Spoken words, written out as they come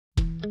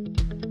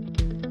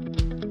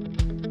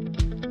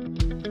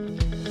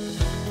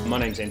My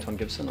name's Anton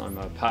Gibson. I'm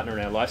a partner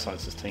in our life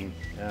sciences team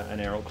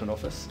in our Auckland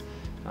office.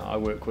 I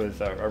work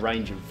with a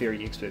range of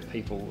very expert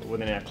people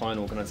within our client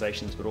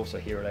organisations, but also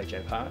here at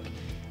AJ Park.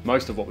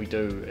 Most of what we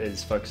do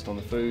is focused on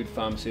the food,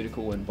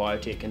 pharmaceutical and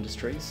biotech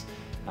industries.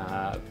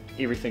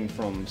 Everything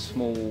from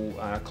small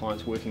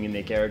clients working in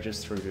their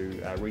garages through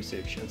to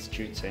research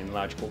institutes and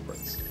large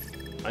corporates.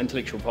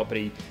 Intellectual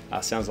property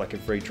sounds like a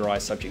very dry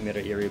subject matter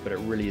area, but it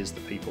really is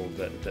the people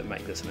that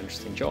make this an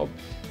interesting job.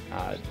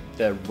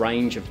 The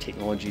range of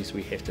technologies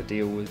we have to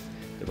deal with,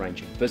 the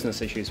range of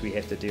business issues we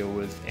have to deal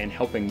with, and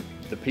helping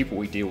the people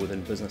we deal with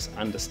in business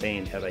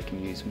understand how they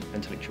can use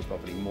intellectual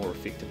property more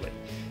effectively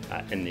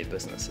in their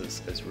business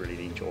is really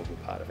the enjoyable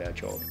part of our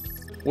job.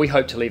 We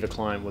hope to leave a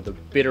client with a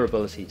better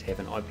ability to have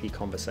an IP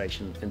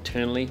conversation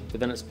internally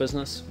within its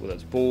business, with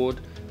its board,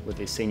 with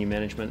their senior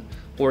management,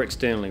 or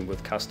externally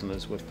with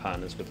customers, with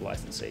partners, with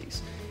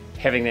licensees.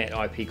 Having that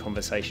IP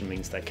conversation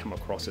means they come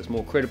across as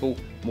more credible,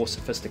 more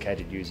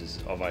sophisticated users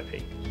of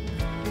IP.